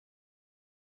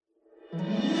Okay,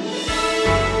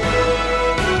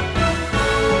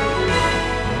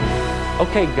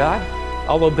 God,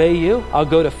 I'll obey you. I'll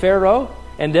go to Pharaoh.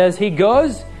 And as he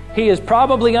goes, he is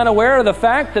probably unaware of the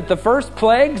fact that the first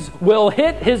plagues will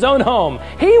hit his own home.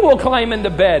 He will climb into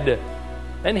bed,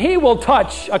 and he will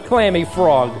touch a clammy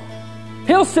frog.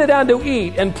 He'll sit down to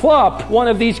eat, and plop, one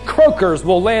of these croakers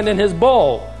will land in his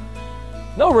bowl.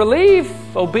 No relief.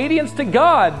 Obedience to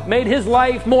God made his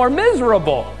life more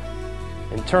miserable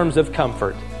in terms of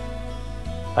comfort.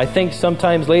 I think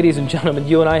sometimes, ladies and gentlemen,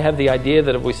 you and I have the idea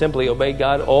that if we simply obey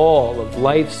God, all of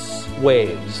life's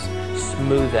waves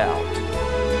smooth out.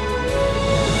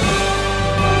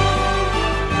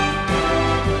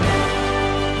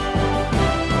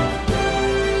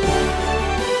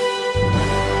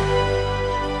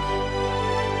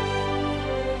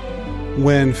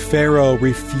 When Pharaoh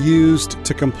refused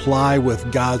to comply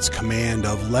with God's command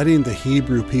of letting the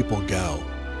Hebrew people go,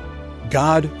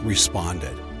 God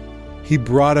responded. He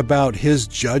brought about his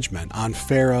judgment on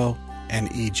Pharaoh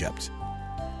and Egypt.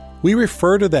 We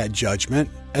refer to that judgment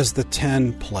as the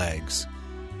 10 plagues.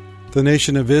 The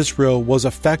nation of Israel was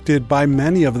affected by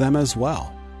many of them as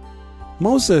well.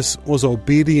 Moses was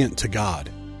obedient to God,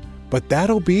 but that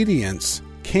obedience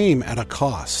came at a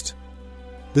cost.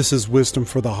 This is Wisdom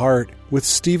for the Heart with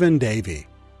Stephen Davey.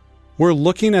 We're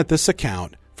looking at this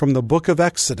account from the book of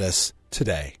Exodus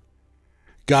today.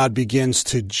 God begins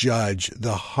to judge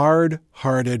the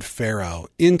hard-hearted Pharaoh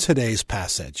in today's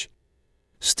passage.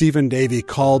 Stephen Davey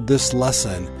called this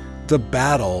lesson the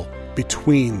battle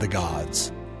between the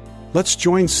gods. Let's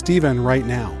join Stephen right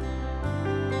now.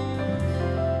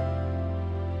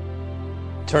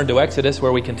 Turn to Exodus,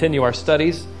 where we continue our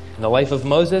studies in the life of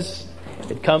Moses.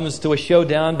 It comes to a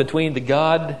showdown between the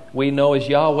God we know as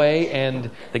Yahweh and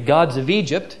the gods of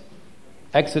Egypt.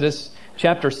 Exodus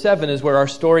chapter 7 is where our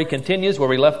story continues, where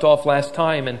we left off last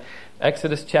time in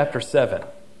Exodus chapter 7.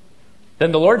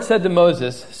 Then the Lord said to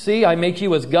Moses, "See, I make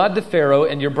you as God to Pharaoh,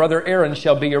 and your brother Aaron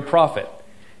shall be your prophet.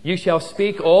 You shall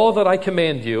speak all that I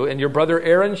command you, and your brother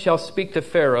Aaron shall speak to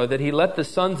Pharaoh, that he let the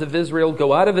sons of Israel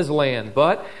go out of his land.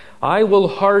 But I will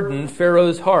harden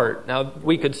Pharaoh's heart." Now,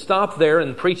 we could stop there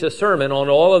and preach a sermon on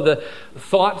all of the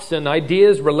thoughts and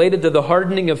ideas related to the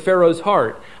hardening of Pharaoh's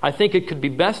heart. I think it could be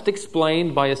best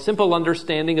explained by a simple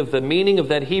understanding of the meaning of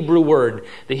that Hebrew word.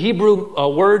 The Hebrew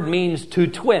word means to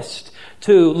twist,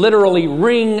 to literally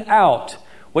wring out.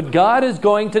 What God is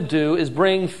going to do is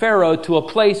bring Pharaoh to a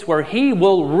place where he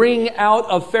will wring out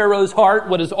of Pharaoh's heart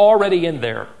what is already in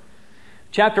there.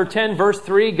 Chapter 10, verse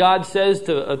 3, God says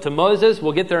to Moses,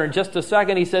 we'll get there in just a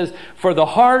second, he says, "For the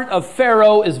heart of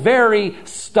Pharaoh is very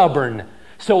stubborn,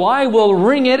 so I will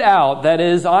wring it out." That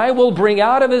is, I will bring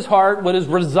out of his heart what is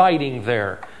residing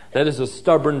there. That is a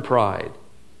stubborn pride.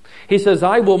 He says,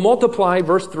 "I will multiply,"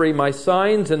 verse 3, "my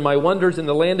signs and my wonders in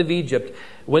the land of Egypt.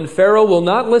 When Pharaoh will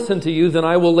not listen to you, then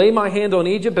I will lay my hand on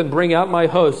Egypt and bring out my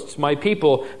hosts, my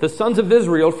people, the sons of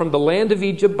Israel, from the land of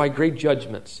Egypt by great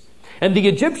judgments. And the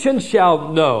Egyptians shall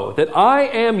know that I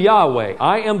am Yahweh,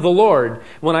 I am the Lord,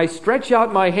 when I stretch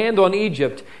out my hand on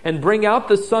Egypt and bring out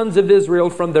the sons of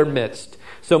Israel from their midst."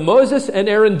 So Moses and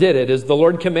Aaron did it as the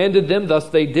Lord commanded them, thus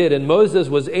they did. And Moses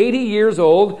was 80 years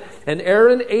old and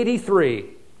Aaron 83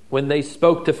 when they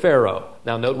spoke to Pharaoh.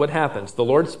 Now note what happens. The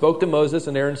Lord spoke to Moses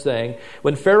and Aaron saying,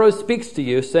 "When Pharaoh speaks to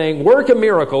you, saying, 'Work a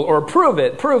miracle,' or 'Prove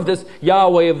it,' prove this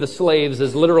Yahweh of the slaves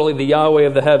is literally the Yahweh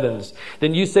of the heavens.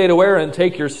 Then you say to Aaron,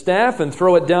 'Take your staff and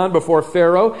throw it down before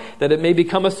Pharaoh, that it may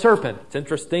become a serpent.'" It's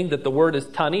interesting that the word is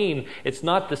tanin. It's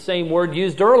not the same word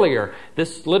used earlier.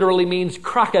 This literally means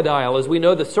crocodile. As we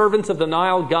know, the servants of the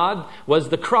Nile god was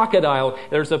the crocodile.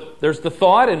 There's the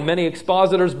thought, and many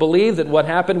expositors believe that what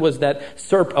happened was that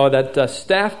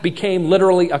staff became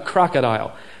literally a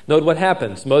crocodile. Note what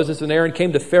happens. Moses and Aaron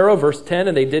came to Pharaoh, verse 10,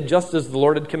 and they did just as the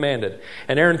Lord had commanded.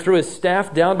 And Aaron threw his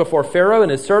staff down before Pharaoh and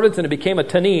his servants, and it became a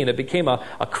tanin. It became a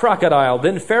crocodile.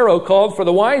 Then Pharaoh called for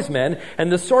the wise men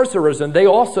and the sorcerers, and they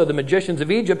also, the magicians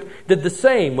of Egypt, did the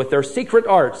same with their secret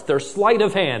arts, their sleight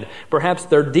of hand, perhaps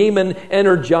their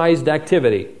demon-energized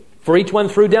activity. For each one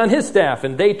threw down his staff,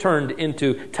 and they turned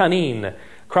into tanin,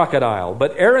 crocodile.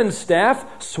 But Aaron's staff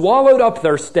swallowed up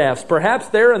their staffs. Perhaps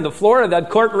there in the floor of that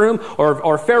courtroom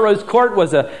or Pharaoh's court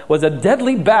was a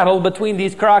deadly battle between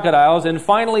these crocodiles, and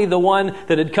finally the one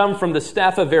that had come from the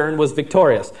staff of Aaron was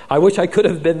victorious. I wish I could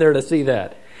have been there to see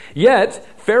that. Yet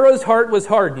Pharaoh's heart was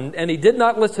hardened, and he did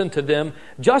not listen to them,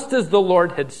 just as the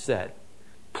Lord had said.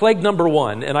 plague number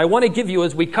 1. And I want to give you,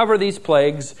 as we cover these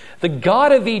plagues, the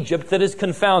God of Egypt that is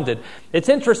confounded. It's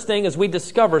interesting as we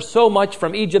discover so much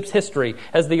from Egypt's history,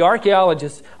 as the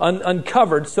archaeologists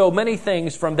uncovered so many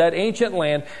things from that ancient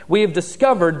land, we have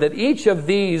discovered that each of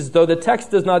these, though the text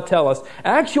does not tell us,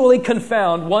 actually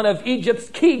confound one of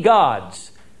Egypt's key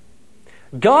gods.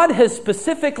 God has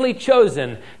specifically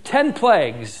chosen 10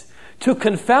 plagues to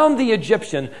confound the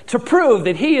Egyptian, to prove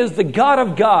that he is the God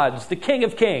of gods, the King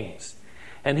of kings.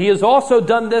 And he has also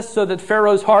done this so that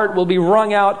Pharaoh's heart will be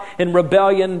wrung out in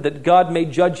rebellion, that God may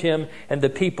judge him and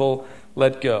the people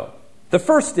let go. The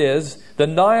first is the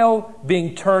Nile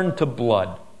being turned to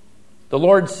blood. The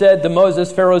Lord said to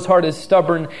Moses, Pharaoh's heart is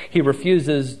stubborn. He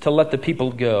refuses to let the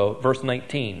people go. Verse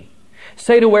 19.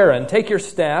 Say to Aaron, take your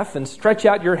staff and stretch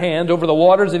out your hand over the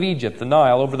waters of Egypt, the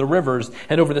Nile, over the rivers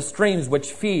and over the streams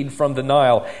which feed from the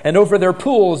Nile, and over their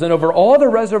pools and over all the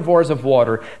reservoirs of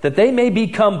water, that they may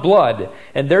become blood.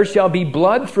 And there shall be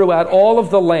blood throughout all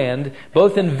of the land,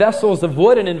 both in vessels of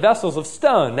wood and in vessels of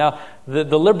stone. Now,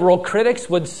 the liberal critics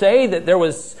would say that there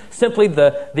was simply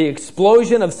the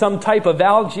explosion of some type of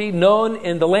algae known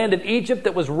in the land of Egypt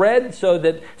that was red, so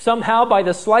that somehow by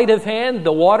the sleight of hand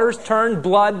the waters turned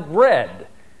blood red.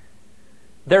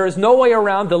 There is no way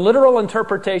around the literal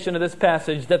interpretation of this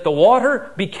passage that the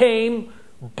water became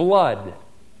blood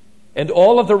and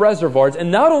all of the reservoirs.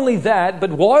 And not only that,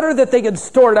 but water that they had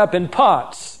stored up in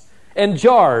pots and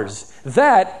jars,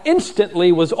 that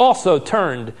instantly was also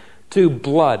turned to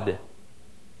blood.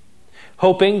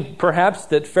 Hoping perhaps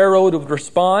that Pharaoh would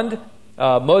respond,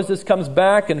 Moses comes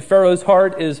back and Pharaoh's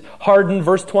heart is hardened.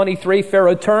 Verse 23,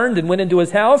 Pharaoh turned and went into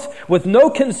his house with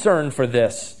no concern for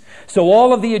this. So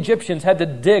all of the Egyptians had to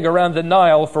dig around the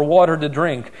Nile for water to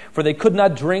drink, for they could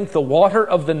not drink the water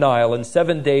of the Nile, and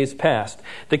 7 days passed.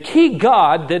 The key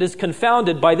god that is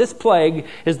confounded by this plague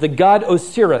is the god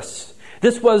Osiris.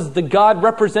 This was the god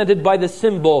represented by the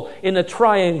symbol in a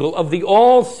triangle of the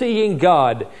all-seeing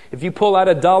God. If you pull out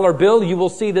a dollar bill, you will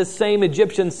see this same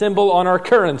Egyptian symbol on our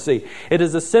currency. It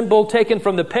is a symbol taken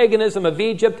from the paganism of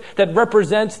Egypt that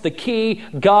represents the key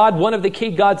god, one of the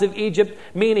key gods of Egypt,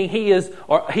 meaning he is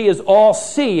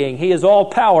all-seeing, he is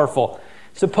all-powerful.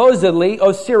 Supposedly,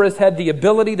 Osiris had the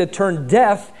ability to turn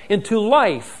death into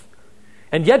life.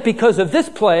 And yet, because of this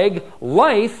plague,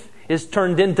 life is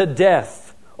turned into death.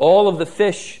 All of the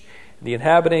fish, the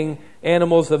inhabiting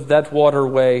animals of that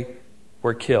waterway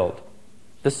were killed.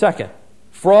 The second,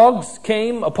 frogs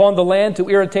came upon the land to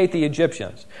irritate the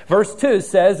Egyptians. Verse 2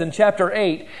 says in chapter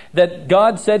 8 that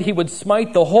God said he would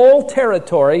smite the whole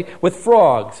territory with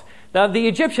frogs. Now the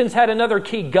Egyptians had another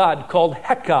key god called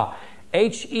Heka,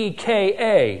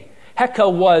 H-E-K-A.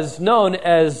 Heka was known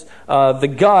as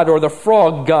the god or the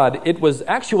frog god. It was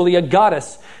actually a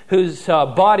goddess whose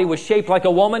body was shaped like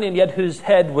a woman and yet whose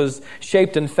head was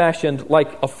shaped and fashioned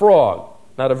like a frog.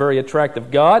 Not a very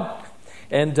attractive god.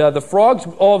 And the frogs,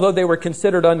 although they were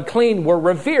considered unclean, were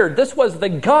revered. This was the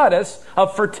goddess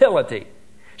of fertility.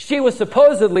 She was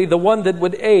supposedly the one that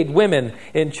would aid women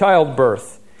in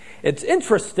childbirth. It's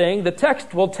interesting, the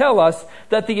text will tell us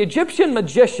that the Egyptian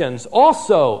magicians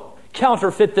also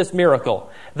counterfeit this miracle.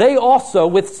 They also,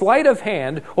 with sleight of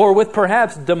hand or with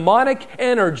perhaps demonic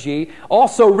energy,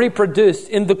 also reproduced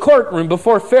in the courtroom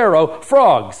before Pharaoh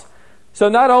frogs. So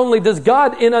not only does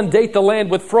God inundate the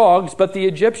land with frogs, but the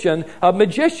Egyptian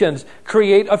magicians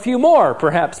create a few more,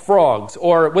 perhaps frogs,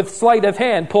 or with sleight of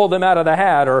hand pull them out of the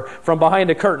hat or from behind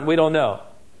a curtain. We don't know.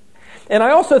 And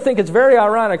I also think it's very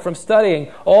ironic from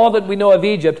studying all that we know of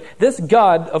Egypt. This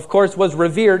god, of course, was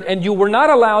revered, and you were not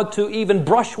allowed to even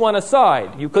brush one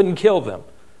aside. You couldn't kill them.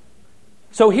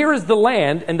 So here is the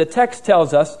land, and the text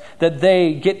tells us that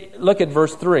look at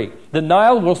verse 3. The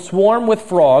Nile will swarm with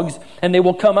frogs, and they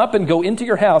will come up and go into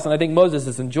your house, and I think Moses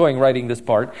is enjoying writing this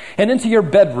part, and into your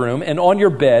bedroom, and on your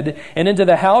bed, and into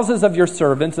the houses of your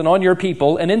servants, and on your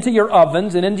people, and into your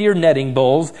ovens, and into your netting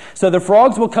bowls. So the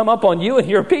frogs will come up on you and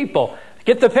your people.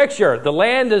 Get the picture. The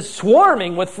land is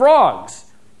swarming with frogs.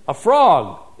 A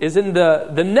frog is in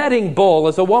the netting bowl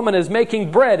as a woman is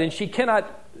making bread, and she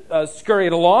cannot scurry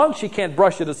it along. She can't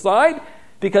brush it aside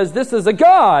because this is a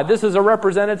god. This is a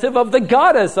representative of the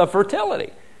goddess of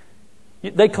fertility.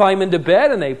 They climb into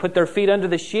bed and they put their feet under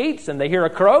the sheets and they hear a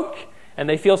croak and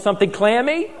they feel something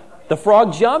clammy. The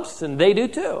frog jumps and they do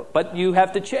too. But you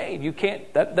have to change. You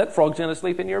can't. That frog's going to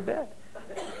sleep in your bed.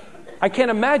 I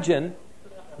can't imagine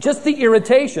just the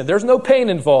irritation. There's no pain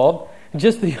involved.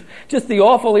 Just the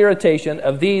awful irritation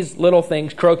of these little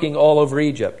things croaking all over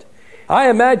Egypt. I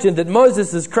imagine that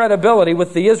Moses' credibility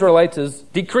with the Israelites is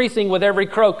decreasing with every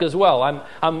croak as well.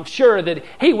 I'm sure that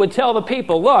he would tell the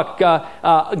people, look,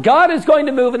 God is going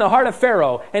to move in the heart of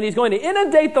Pharaoh, and he's going to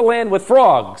inundate the land with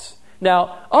frogs.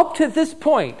 Now, up to this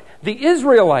point, the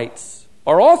Israelites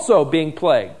are also being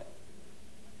plagued.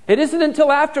 It isn't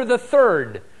until after the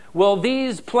third will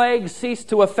these plagues cease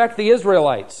to affect the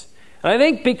Israelites. And I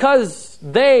think because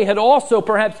they had also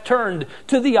perhaps turned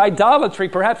to the idolatry,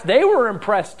 perhaps they were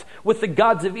impressed with the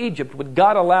gods of Egypt. Would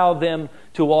God allow them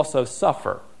to also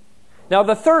suffer? Now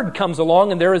the third comes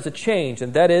along and there is a change,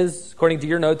 and that is, according to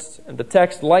your notes in the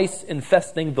text, lice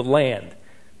infesting the land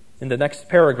in the next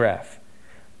paragraph.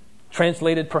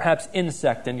 Translated perhaps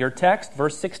insect in your text.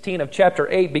 Verse 16 of chapter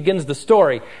 8 begins the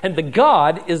story. And the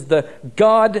God is the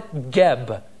God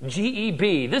Geb,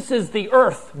 G-E-B. This is the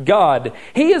earth God.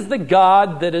 He is the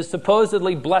God that is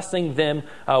supposedly blessing them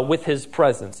with his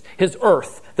presence. His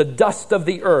earth, the dust of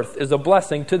the earth, is a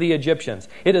blessing to the Egyptians.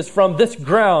 It is from this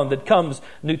ground that comes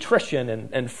nutrition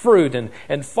and fruit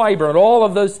and fiber and all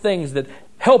of those things that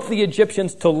help the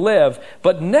Egyptians to live.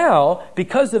 But now,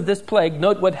 because of this plague,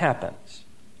 note what happens.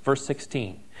 Verse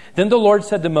 16, then the Lord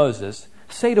said to Moses,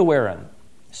 say to Aaron,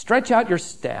 stretch out your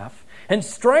staff and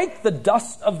strike the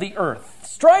dust of the earth.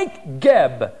 Strike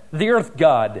Geb, the earth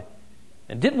god,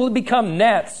 and it will become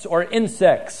gnats or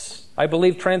insects, I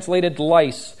believe translated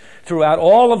lice, throughout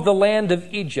all of the land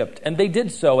of Egypt. And they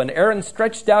did so. And Aaron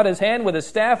stretched out his hand with his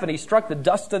staff, and he struck the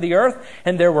dust of the earth,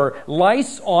 and there were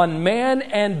lice on man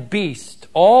and beast.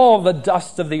 All the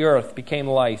dust of the earth became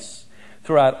lice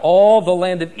throughout all the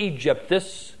land of Egypt.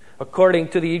 This, according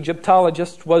to the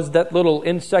Egyptologists, was that little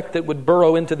insect that would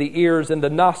burrow into the ears and the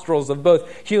nostrils of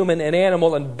both human and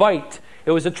animal and bite. It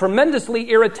was a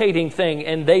tremendously irritating thing,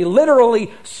 and they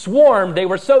literally swarmed. They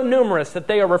were so numerous that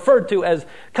they are referred to as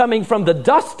coming from the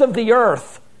dust of the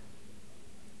earth.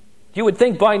 You would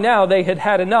think by now they had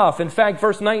had enough. In fact,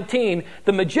 verse 19,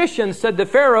 the magicians said to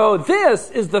Pharaoh,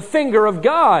 this is the finger of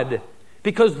God.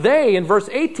 Because they, in verse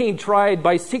 18, tried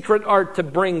by secret art to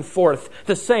bring forth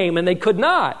the same, and they could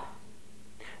not.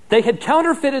 They had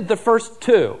counterfeited the first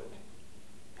two,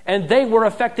 and they were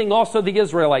affecting also the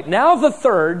Israelite. Now the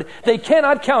third, they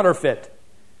cannot counterfeit.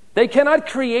 They cannot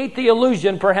create the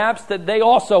illusion, perhaps, that they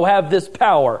also have this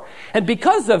power. And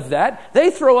because of that, they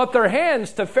throw up their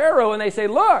hands to Pharaoh and they say,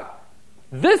 look,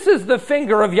 this is the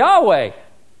finger of Yahweh.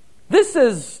 This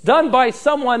is done by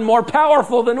someone more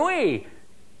powerful than we.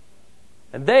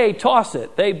 And they toss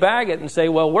it, they bag it and say,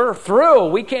 well, we're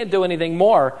through. We can't do anything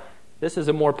more. This is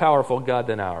a more powerful God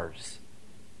than ours.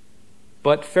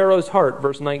 But Pharaoh's heart,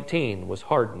 verse 19, was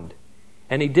hardened,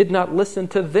 and he did not listen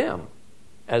to them,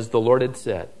 as the Lord had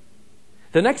said.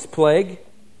 The next plague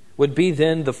would be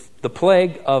then the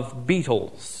plague of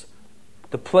beetles.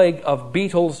 The plague of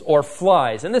beetles or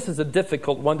flies. And this is a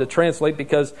difficult one to translate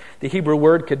because the Hebrew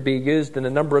word could be used in a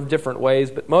number of different ways,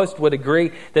 but most would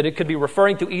agree that it could be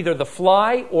referring to either the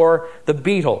fly or the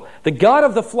beetle. The god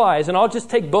of the flies, and I'll just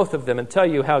take both of them and tell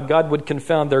you how God would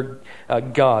confound their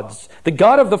gods. The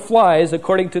god of the flies,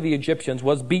 according to the Egyptians,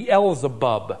 was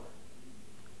Beelzebub,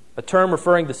 a term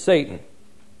referring to Satan.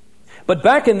 But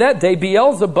back in that day,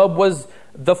 Beelzebub was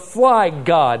the fly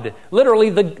god, literally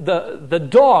the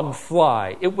dog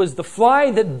fly. It was the fly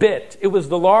that bit. It was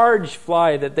the large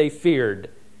fly that they feared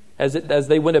as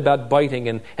they went about biting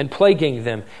and plaguing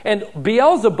them. And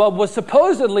Beelzebub was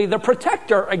supposedly the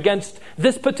protector against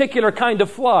this particular kind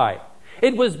of fly.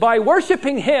 It was by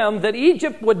worshiping him that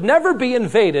Egypt would never be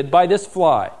invaded by this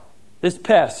fly, this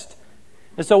pest.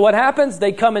 And so what happens?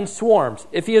 They come in swarms.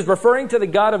 If he is referring to the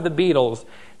god of the beetles,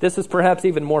 this is perhaps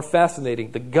even more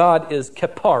fascinating. The god is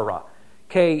Kepara,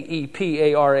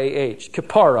 K-E-P-A-R-A-H,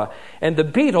 Kepara. And the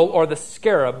beetle, or the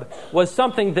scarab, was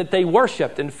something that they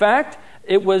worshipped. In fact,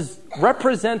 it was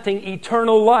representing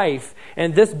eternal life.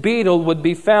 And this beetle would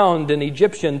be found in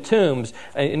Egyptian tombs,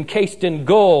 encased in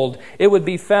gold. It would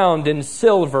be found in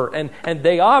silver. And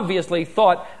they obviously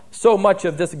thought so much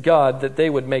of this god that they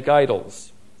would make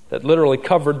idols that literally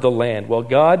covered the land. Well,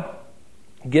 God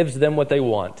gives them what they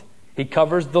want. He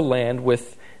covers the land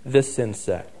with this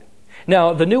insect.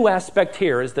 Now, the new aspect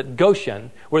here is that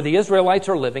Goshen, where the Israelites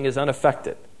are living, is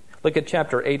unaffected. Look at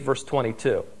chapter 8, verse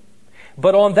 22.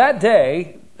 But on that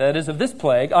day, that is of this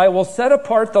plague, I will set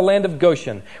apart the land of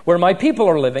Goshen, where my people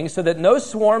are living, so that no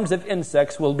swarms of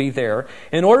insects will be there,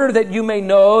 in order that you may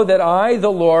know that I,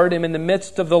 the Lord, am in the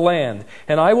midst of the land.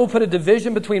 And I will put a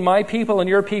division between my people and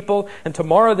your people, and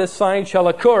tomorrow this sign shall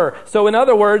occur. So in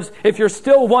other words, if you're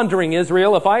still wondering,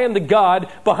 Israel, if I am the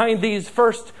God behind these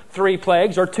first 3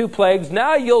 plagues or 2 plagues,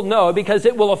 now you'll know, because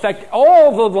it will affect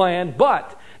all the land,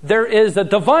 but there is a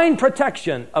divine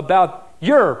protection about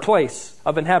your place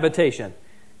of inhabitation.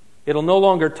 It'll no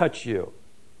longer touch you.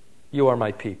 You are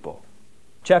my people.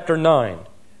 Chapter 9.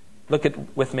 Look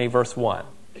at with me verse 1.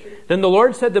 Then the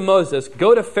Lord said to Moses,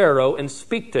 go to Pharaoh and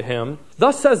speak to him.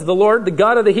 Thus says the Lord, the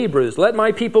God of the Hebrews, let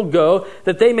my people go,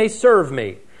 that they may serve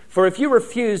me. For if you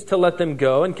refuse to let them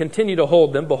go and continue to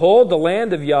hold them, behold,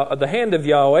 the hand of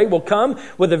Yahweh will come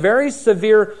with a very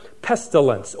severe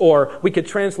pestilence, or we could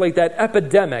translate that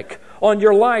epidemic, on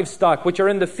your livestock which are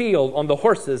in the field, on the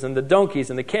horses and the donkeys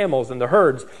and the camels and the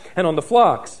herds and on the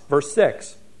flocks. Verse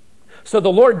 6. So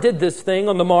the Lord did this thing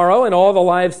on the morrow, and all the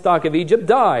livestock of Egypt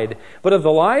died. But of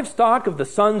the livestock of the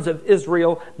sons of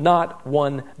Israel, not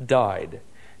one died.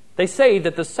 They say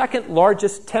that the second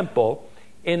largest temple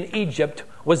in Egypt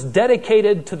was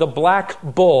dedicated to the black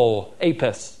bull,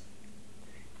 Apis.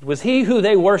 It was he who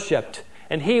they worshipped,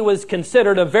 and he was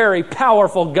considered a very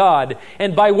powerful god.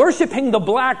 And by worshiping the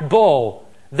black bull,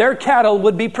 their cattle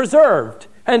would be preserved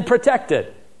and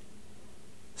protected.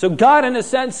 So God, in a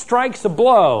sense, strikes a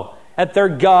blow at their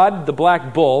god, the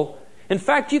black bull. In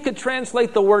fact, you could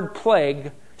translate the word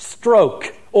plague,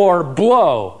 stroke, or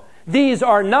blow. These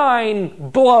are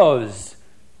 9 blows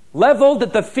leveled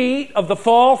at the feet of the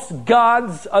false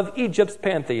gods of Egypt's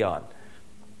pantheon.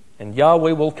 And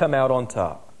Yahweh will come out on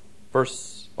top. The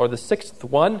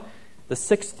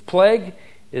sixth plague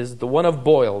is the one of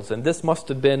boils, and this must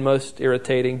have been most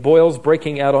irritating. Boils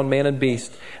breaking out on man and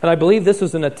beast. And I believe this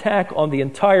was an attack on the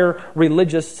entire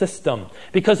religious system.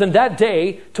 Because in that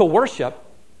day, to worship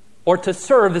or to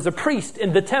serve as a priest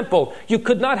in the temple, you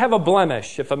could not have a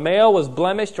blemish. If a male was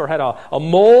blemished or had a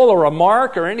mole or a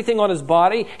mark or anything on his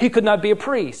body, he could not be a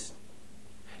priest.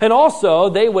 And also,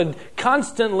 they would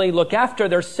constantly look after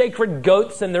their sacred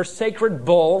goats and their sacred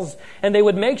bulls, and they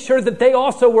would make sure that they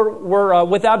also were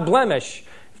without blemish.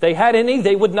 If they had any,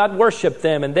 they would not worship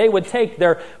them, and they would take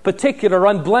their particular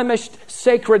unblemished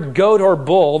sacred goat or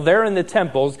bull there in the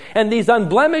temples, and these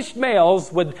unblemished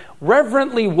males would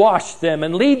reverently wash them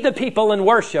and lead the people in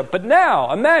worship. But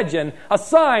now, imagine a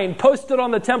sign posted on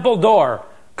the temple door,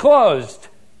 closed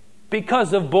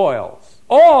because of boils.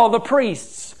 All the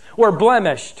priests were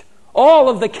blemished. All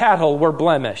of the cattle were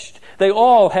blemished. They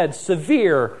all had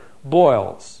severe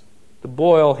boils. The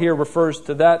boil here refers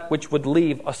to that which would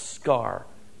leave a scar.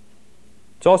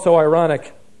 It's also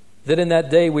ironic that in that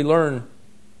day we learn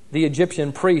the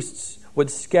Egyptian priests would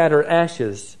scatter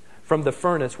ashes from the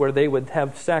furnace where they would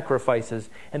have sacrifices.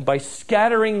 And by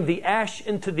scattering the ash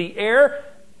into the air,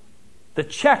 the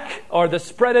check or the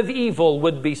spread of evil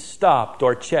would be stopped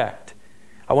or checked.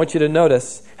 I want you to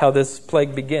notice how this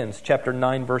plague begins. Chapter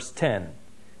 9, verse 10.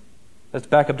 Let's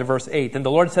back up to verse 8. Then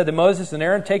the Lord said to Moses and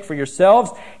Aaron, take for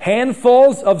yourselves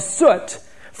handfuls of soot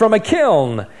from a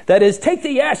kiln. That is, take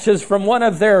the ashes from one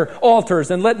of their altars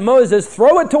and let Moses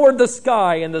throw it toward the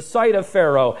sky in the sight of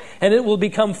Pharaoh. And it will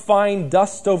become fine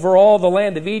dust over all the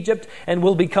land of Egypt and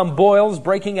will become boils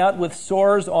breaking out with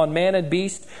sores on man and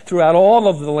beast throughout all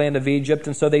of the land of Egypt.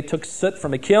 And so they took soot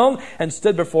from a kiln and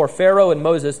stood before Pharaoh, and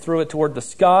Moses threw it toward the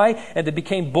sky, and it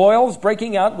became boils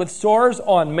breaking out with sores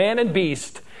on man and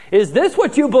beast. Is this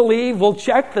what you believe will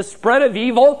check the spread of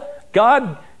evil?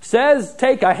 God says,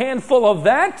 take a handful of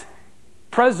that,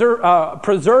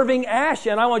 preserving ash,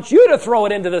 and I want you to throw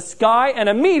it into the sky, and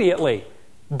immediately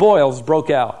boils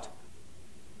broke out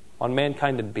on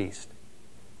mankind and beast.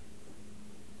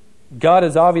 God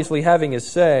is obviously having his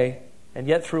say, and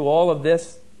yet through all of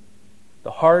this, the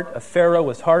heart of Pharaoh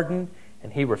was hardened,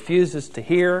 and he refuses to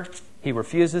hear. He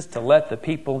refuses to let the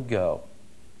people go.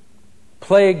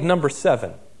 Plague number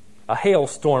 7. A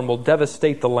hailstorm will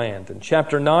devastate the land. In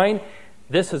chapter 9,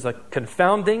 this is a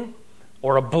confounding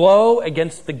or a blow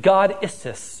against the god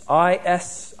Isis,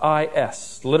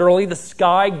 I-S-I-S, literally the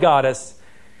sky goddess,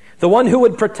 the one who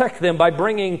would protect them by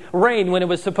bringing rain when it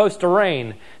was supposed to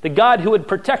rain, the god who would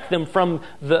protect them from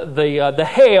the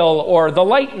hail or the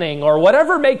lightning or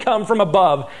whatever may come from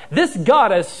above. This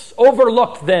goddess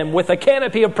overlooked them with a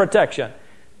canopy of protection.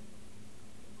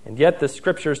 And yet the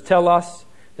scriptures tell us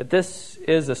that this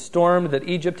is a storm that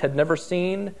Egypt had never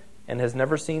seen and has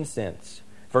never seen since.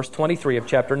 Verse 23 of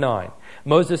chapter 9.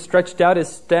 Moses stretched out his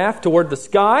staff toward the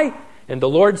sky, and the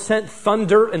Lord sent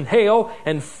thunder and hail,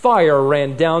 and fire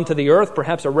ran down to the earth,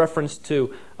 perhaps a reference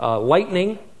to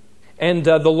lightning. And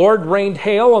the Lord rained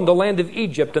hail on the land of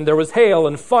Egypt, and there was hail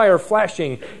and fire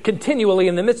flashing continually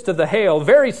in the midst of the hail,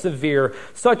 very severe,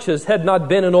 such as had not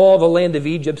been in all the land of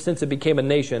Egypt since it became a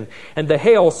nation. And the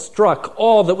hail struck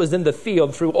all that was in the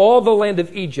field through all the land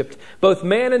of Egypt, both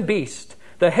man and beast.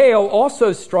 The hail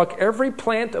also struck every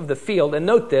plant of the field, and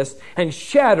note this, and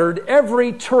shattered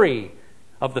every tree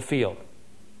of the field.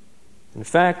 In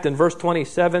fact, in verse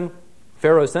 27,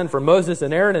 Pharaoh sent for Moses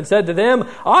and Aaron and said to them,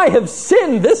 I have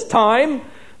sinned this time.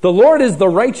 The Lord is the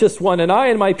righteous one, and I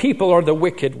and my people are the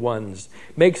wicked ones.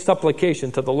 Make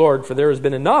supplication to the Lord, for there has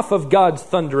been enough of God's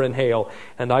thunder and hail,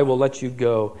 and I will let you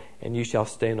go, and you shall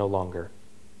stay no longer.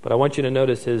 But I want you to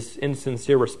notice his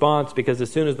insincere response, because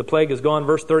as soon as the plague is gone,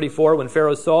 verse 34, when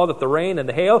Pharaoh saw that the rain and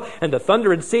the hail and the thunder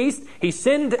had ceased, he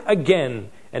sinned again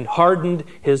and hardened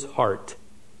his heart,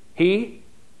 he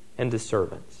and his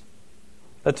servants.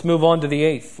 Let's move on to the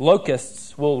 8th.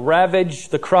 Locusts will ravage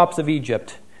the crops of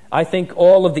Egypt. I think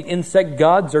all of the insect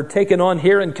gods are taken on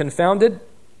here and confounded.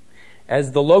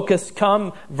 As the locusts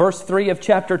come, verse 3 of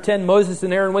chapter 10, Moses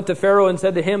and Aaron went to Pharaoh and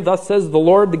said to him, Thus says the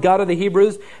Lord, the God of the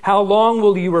Hebrews, How long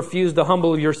will you refuse to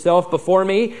humble yourself before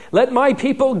me? Let my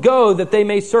people go that they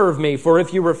may serve me. For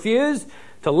if you refuse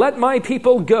to let my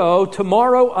people go,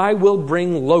 tomorrow I will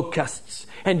bring locusts.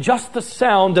 And just the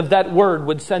sound of that word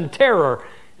would send terror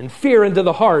and fear into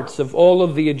the hearts of all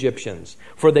of the Egyptians.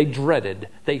 For they dreaded,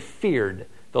 they feared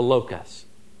the locusts.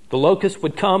 The locusts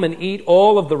would come and eat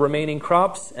all of the remaining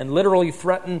crops and literally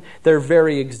threaten their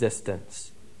very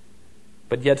existence.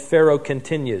 But yet Pharaoh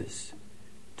continues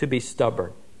to be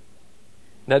stubborn.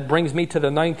 That brings me to the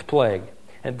 9th plague,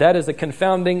 and that is a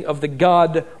confounding of the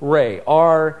god Ra,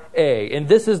 R-A. And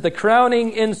this is the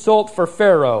crowning insult for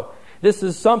Pharaoh. This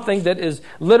is something that is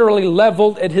literally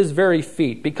leveled at his very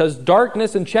feet, because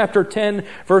darkness in chapter 10,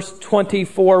 verse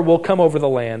 24, will come over the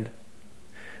land.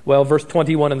 Well, verse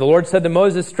 21, And the Lord said to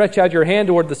Moses, Stretch out your hand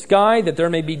toward the sky, that there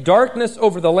may be darkness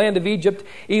over the land of Egypt,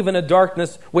 even a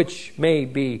darkness which may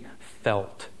be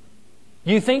felt.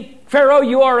 You think, Pharaoh,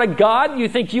 you are a god? You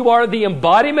think you are the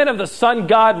embodiment of the sun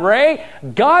god Ra?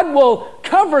 God will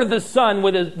cover the sun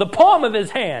with the palm of his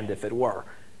hand, if it were.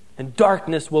 And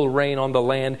darkness will reign on the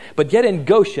land. But yet in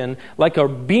Goshen, like a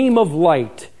beam of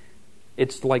light,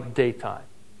 it's like daytime.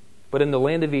 But in the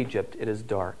land of Egypt, it is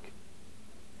dark.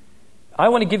 I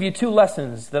want to give you 2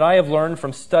 lessons that I have learned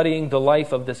from studying the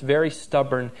life of this very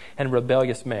stubborn and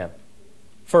rebellious man.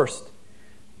 First,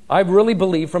 I really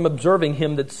believe from observing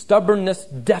him that stubbornness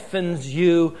deafens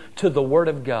you to the Word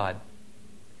of God.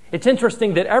 It's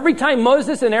interesting that every time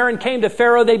Moses and Aaron came to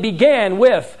Pharaoh, they began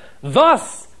with,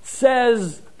 Thus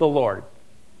says the Lord.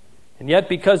 And yet,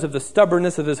 because of the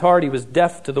stubbornness of his heart, he was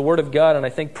deaf to the Word of God. And I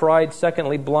think pride,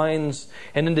 secondly, blinds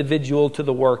an individual to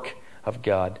the work of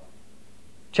God.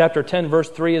 Chapter 10, verse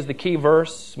 3 is the key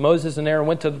verse. Moses and Aaron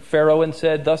went to Pharaoh and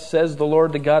said, Thus says the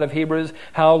Lord, the God of Hebrews,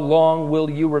 How long will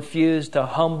you refuse to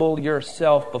humble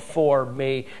yourself before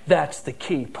me? That's the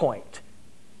key point.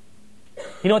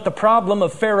 You know what the problem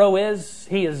of Pharaoh is?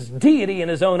 He is deity in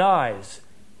his own eyes.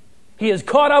 He is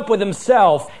caught up with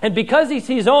himself, and because he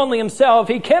sees only himself,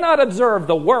 he cannot observe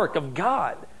the work of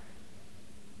God.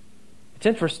 It's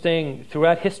interesting,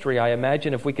 throughout history, I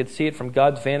imagine, if we could see it from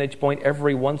God's vantage point,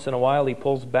 every once in a while he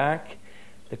pulls back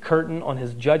the curtain on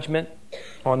his judgment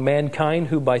on mankind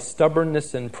who by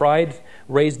stubbornness and pride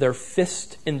raise their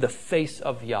fist in the face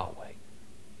of Yahweh.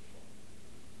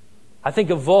 I think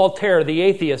of Voltaire, the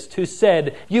atheist, who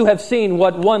said, You have seen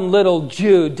what one little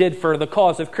Jew did for the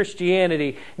cause of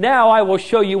Christianity. Now I will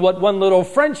show you what one little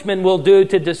Frenchman will do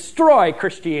to destroy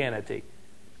Christianity.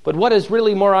 But what is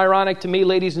really more ironic to me,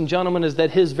 ladies and gentlemen, is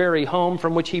that his very home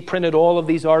from which he printed all of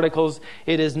these articles,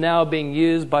 it is now being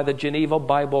used by the Geneva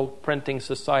Bible Printing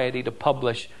Society to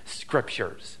publish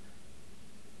scriptures.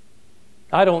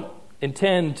 I don't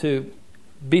intend to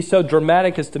be so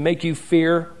dramatic as to make you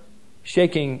fear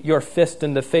shaking your fist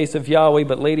in the face of Yahweh,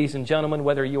 but ladies and gentlemen,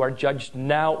 whether you are judged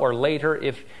now or later,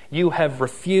 if you have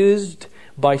refused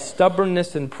by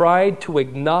stubbornness and pride to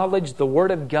acknowledge the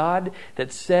Word of God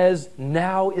that says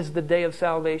now is the day of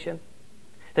salvation,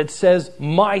 that says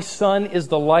my Son is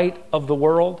the light of the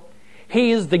world,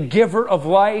 He is the giver of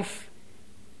life,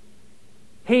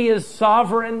 He is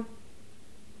sovereign,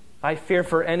 I fear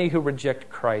for any who reject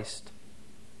Christ,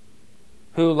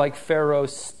 who like Pharaoh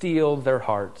steal their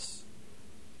hearts.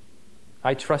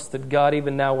 I trust that God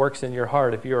even now works in your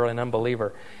heart if you're an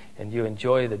unbeliever and you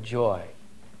enjoy the joy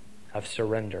of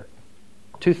surrender.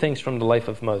 2 things from the life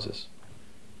of Moses.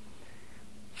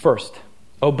 First,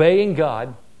 obeying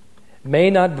God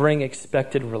may not bring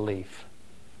expected relief.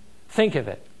 Think of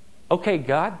it. Okay,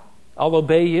 God, I'll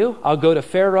obey you. I'll go to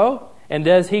Pharaoh. And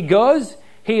as he goes,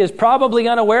 he is probably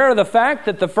unaware of the fact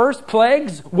that the first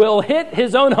plagues will hit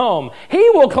his own home. He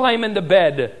will climb into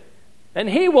bed and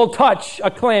he will touch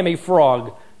a clammy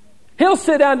frog. He'll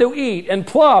sit down to eat and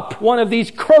plop, one of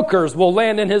these croakers will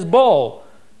land in his bowl.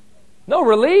 No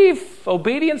relief.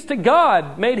 Obedience to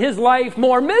God made his life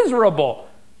more miserable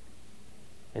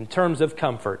in terms of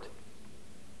comfort.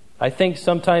 I think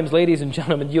sometimes, ladies and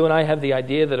gentlemen, you and I have the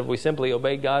idea that if we simply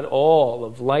obey God, all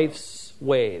of life's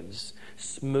waves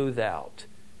smooth out.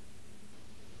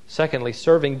 Secondly,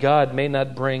 serving God may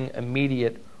not bring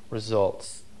immediate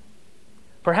results.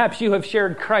 Perhaps you have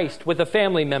shared Christ with a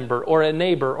family member or a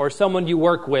neighbor or someone you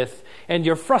work with, and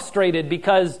you're frustrated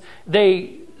because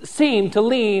they seem to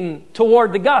lean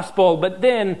toward the gospel, but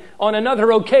then on another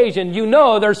occasion, you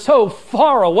know they're so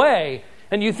far away,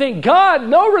 and you think, God,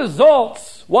 no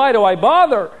results. Why do I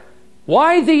bother?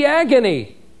 Why the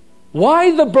agony?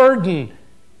 Why the burden?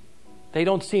 They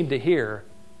don't seem to hear.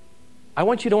 I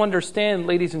want you to understand,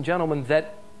 ladies and gentlemen,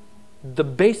 that the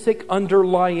basic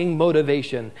underlying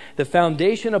motivation, the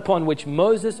foundation upon which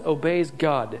Moses obeys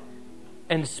God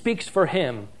and speaks for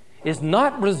him, is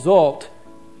not result.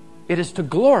 It is to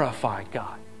glorify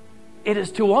God. It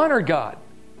is to honor God.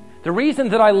 The reason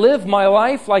that I live my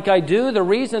life like I do, the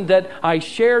reason that I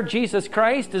share Jesus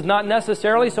Christ is not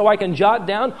necessarily so I can jot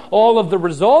down all of the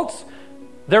results.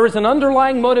 There is an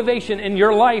underlying motivation in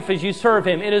your life as you serve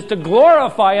Him. It is to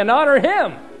glorify and honor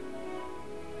Him.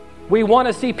 We want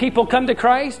to see people come to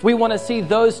Christ. We want to see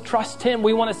those trust Him.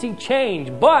 We want to see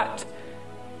change. But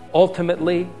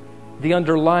ultimately, the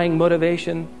underlying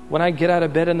motivation when I get out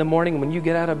of bed in the morning, when you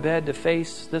get out of bed to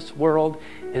face this world,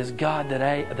 is God,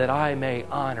 that I may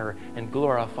honor and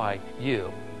glorify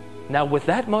you. Now, with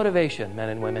that motivation, men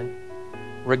and women,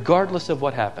 regardless of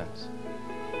what happens,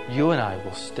 you and I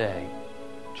will stay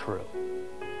true.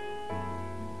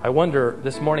 I wonder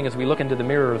this morning as we look into the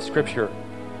mirror of Scripture,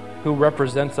 who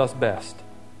represents us best?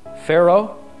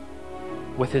 Pharaoh,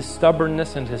 with his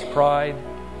stubbornness and his pride,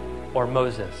 or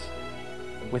Moses,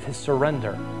 with his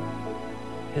surrender,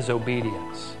 his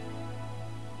obedience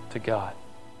to God?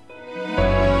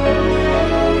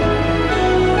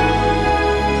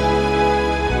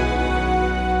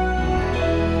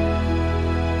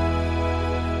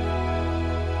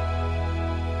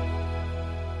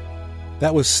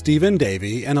 That was Stephen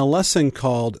Davey and a lesson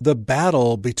called The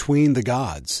Battle Between the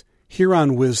Gods, here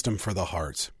on Wisdom for the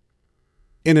Heart.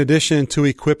 In addition to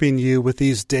equipping you with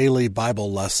these daily Bible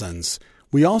lessons,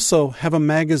 we also have a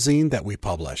magazine that we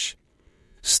publish.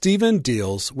 Stephen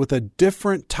deals with a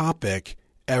different topic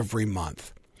every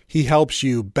month. He helps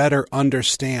you better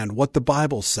understand what the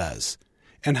Bible says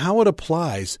and how it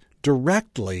applies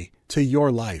directly to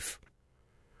your life.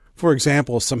 For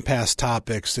example, some past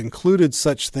topics included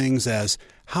such things as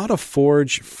how to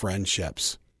forge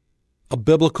friendships, a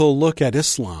biblical look at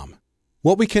Islam,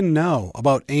 what we can know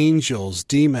about angels,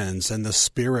 demons, and the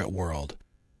spirit world.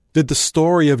 Did the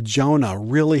story of Jonah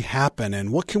really happen,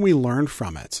 and what can we learn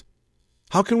from it?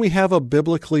 How can we have a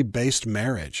biblically based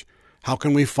marriage? How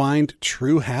can we find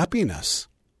true happiness?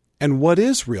 And what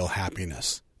is real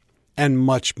happiness? And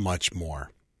much, much more.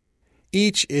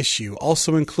 Each issue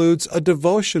also includes a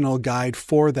devotional guide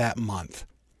for that month.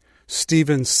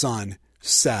 Stephen's son,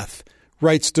 Seth,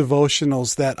 writes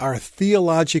devotionals that are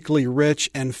theologically rich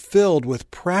and filled with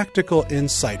practical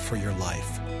insight for your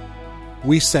life.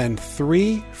 We send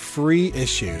 3 free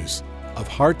issues of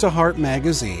Heart to Heart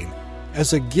magazine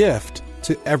as a gift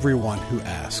to everyone who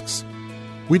asks.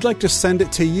 We'd like to send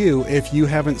it to you if you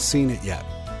haven't seen it yet.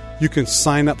 You can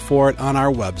sign up for it on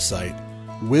our website,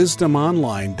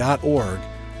 wisdomonline.org,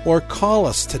 or call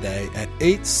us today at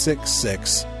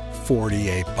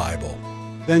 866-48-BIBLE.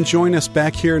 Then join us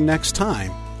back here next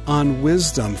time on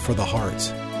Wisdom for the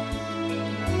Heart.